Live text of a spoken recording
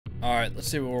Alright, let's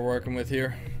see what we're working with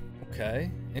here.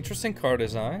 Okay. Interesting car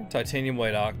design. Titanium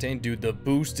white octane. Dude, the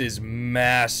boost is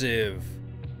massive.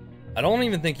 I don't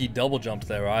even think he double jumped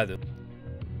there either.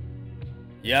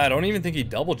 Yeah, I don't even think he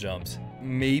double jumped.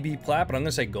 Maybe plat, but I'm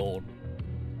gonna say gold.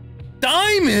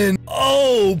 Diamond!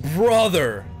 Oh,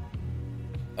 brother.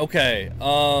 Okay,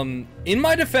 in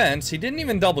my defense, he didn't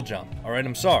even double jump. Alright,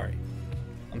 I'm sorry.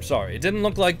 I'm sorry. It didn't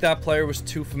look like that player was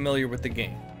too familiar with the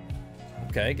game.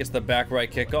 Okay, gets the back right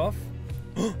kickoff.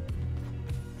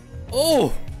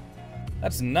 Oh!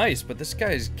 That's nice, but this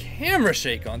guy's camera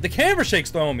shake on. The camera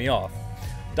shake's throwing me off.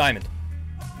 Diamond.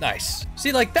 Nice.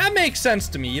 See, like, that makes sense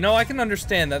to me. You know, I can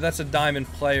understand that that's a diamond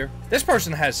player. This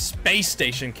person has space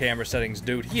station camera settings,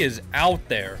 dude. He is out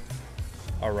there.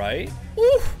 Alright.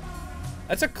 Woo!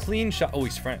 That's a clean shot. Oh,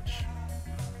 he's French.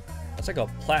 That's like a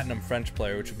platinum French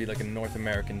player, which would be like a North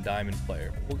American diamond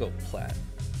player. We'll go plat.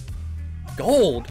 Gold?